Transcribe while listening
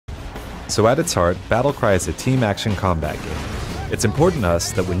So at its heart, BattleCry is a team action combat game. It's important to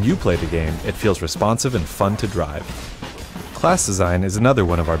us that when you play the game, it feels responsive and fun to drive. Class design is another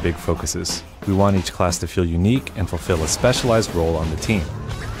one of our big focuses. We want each class to feel unique and fulfill a specialized role on the team.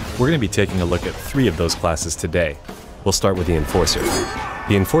 We're going to be taking a look at 3 of those classes today. We'll start with the Enforcer.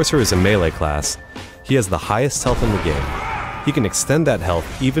 The Enforcer is a melee class. He has the highest health in the game. He can extend that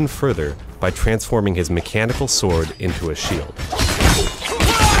health even further by transforming his mechanical sword into a shield.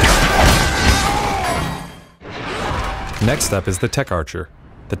 Next up is the Tech Archer.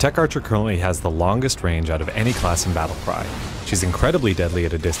 The Tech Archer currently has the longest range out of any class in BattleCry. She's incredibly deadly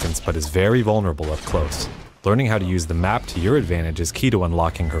at a distance, but is very vulnerable up close. Learning how to use the map to your advantage is key to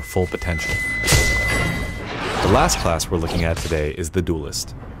unlocking her full potential. The last class we're looking at today is the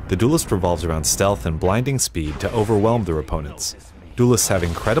Duelist. The Duelist revolves around stealth and blinding speed to overwhelm their opponents. Duelists have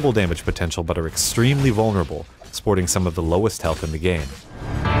incredible damage potential but are extremely vulnerable, sporting some of the lowest health in the game.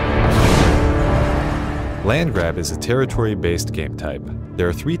 Land Grab is a territory-based game type. There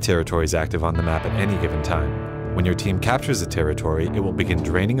are 3 territories active on the map at any given time. When your team captures a territory, it will begin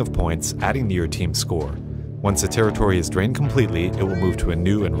draining of points, adding to your team's score. Once a territory is drained completely, it will move to a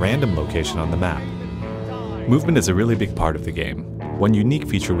new and random location on the map. Movement is a really big part of the game. One unique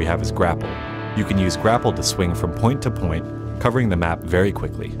feature we have is Grapple. You can use Grapple to swing from point to point, covering the map very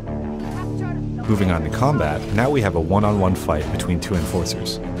quickly. Moving on to combat, now we have a one-on-one fight between 2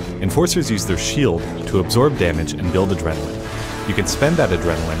 Enforcers. Enforcers use their shield to absorb damage and build adrenaline. You can spend that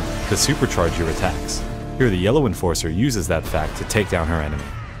adrenaline to supercharge your attacks. Here the yellow Enforcer uses that fact to take down her enemy.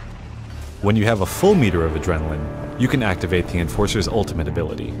 When you have a full meter of adrenaline, you can activate the Enforcer's ultimate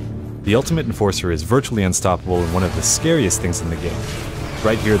ability. The ultimate Enforcer is virtually unstoppable and one of the scariest things in the game.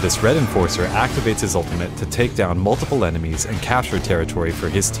 Right here, this red Enforcer activates his ultimate to take down multiple enemies and capture territory for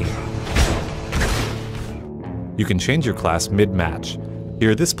his team. You can change your class mid-match.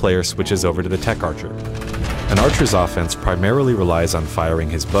 Here, this player switches over to the Tech Archer. An archer's offense primarily relies on firing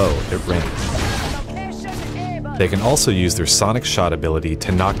his bow at range. They can also use their Sonic Shot ability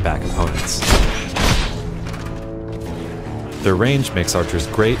to knock back opponents. Their range makes archers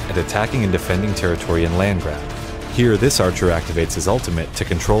great at attacking and defending territory in Land Grab. Here, this archer activates his ultimate to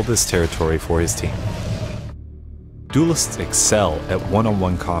control this territory for his team. Duelists excel at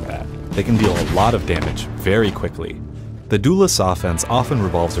one-on-one combat. They can deal a lot of damage very quickly. The Duelist's offense often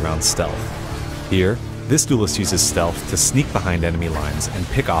revolves around stealth. Here, this Duelist uses stealth to sneak behind enemy lines and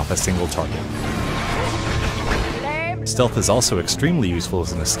pick off a single target. Stealth is also extremely useful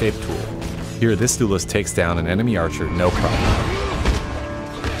as an escape tool. Here, this Duelist takes down an enemy archer no problem.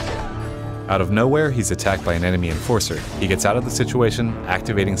 Out of nowhere, he's attacked by an enemy Enforcer. He gets out of the situation,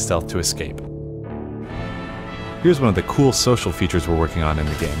 activating stealth to escape. Here's one of the cool social features we're working on in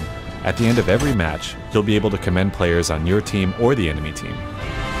the game. At the end of every match, you'll be able to commend players on your team or the enemy team.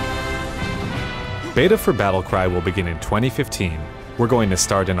 Beta for BattleCry will begin in 2015. We're going to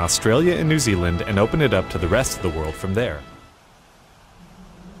start in Australia and New Zealand and open it up to the rest of the world from there.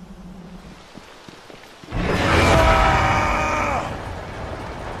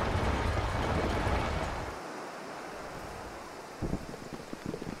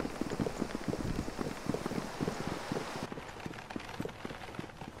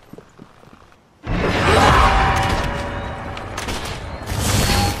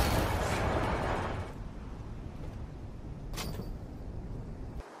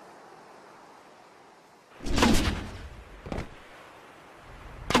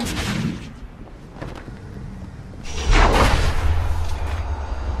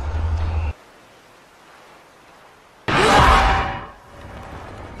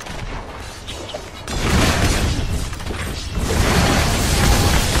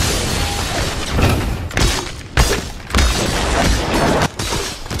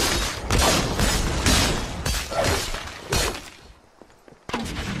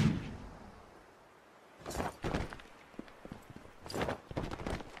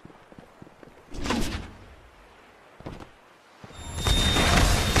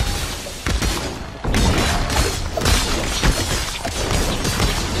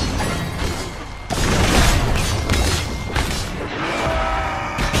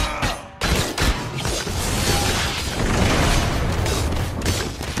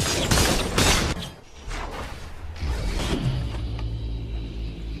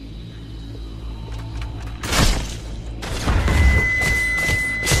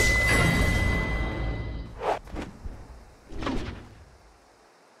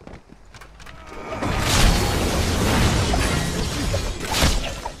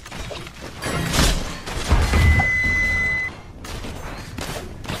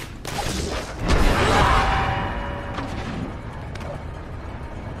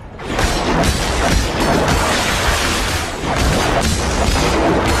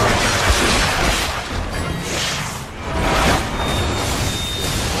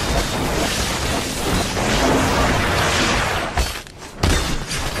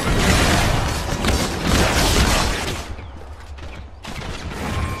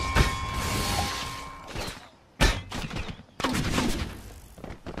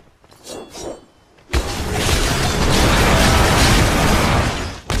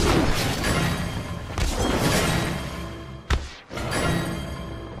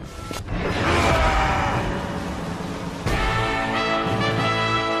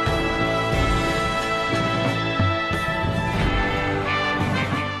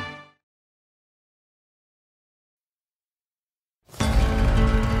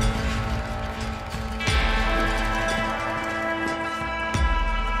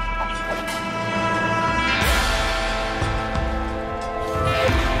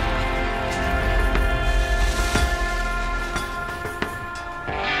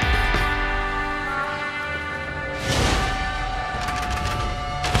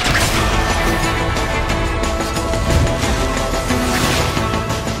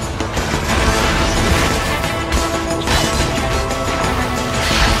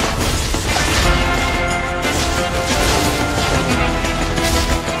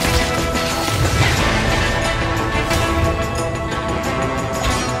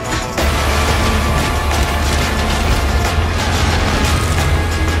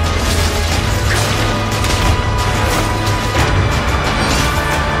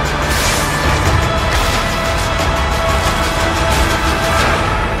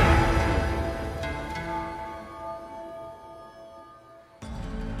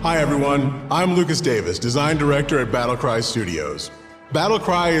 Hi everyone, I'm Lucas Davis, Design Director at BattleCry Studios.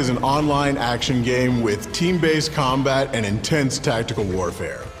 BattleCry is an online action game with team-based combat and intense tactical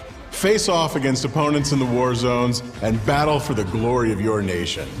warfare. Face off against opponents in the war zones and battle for the glory of your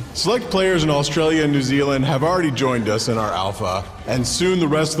nation. Select players in Australia and New Zealand have already joined us in our alpha, and soon the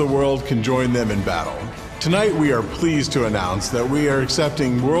rest of the world can join them in battle. Tonight we are pleased to announce that we are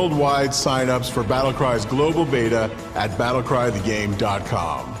accepting worldwide sign-ups for BattleCry's global beta at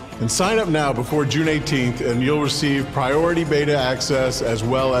battlecrythegame.com. And sign up now before June 18th and you'll receive priority beta access as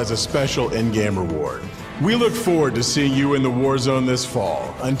well as a special in-game reward. We look forward to seeing you in the war zone this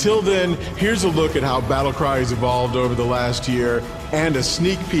fall. Until then, here's a look at how BattleCry has evolved over the last year and a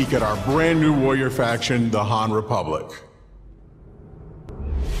sneak peek at our brand new warrior faction, the Han Republic.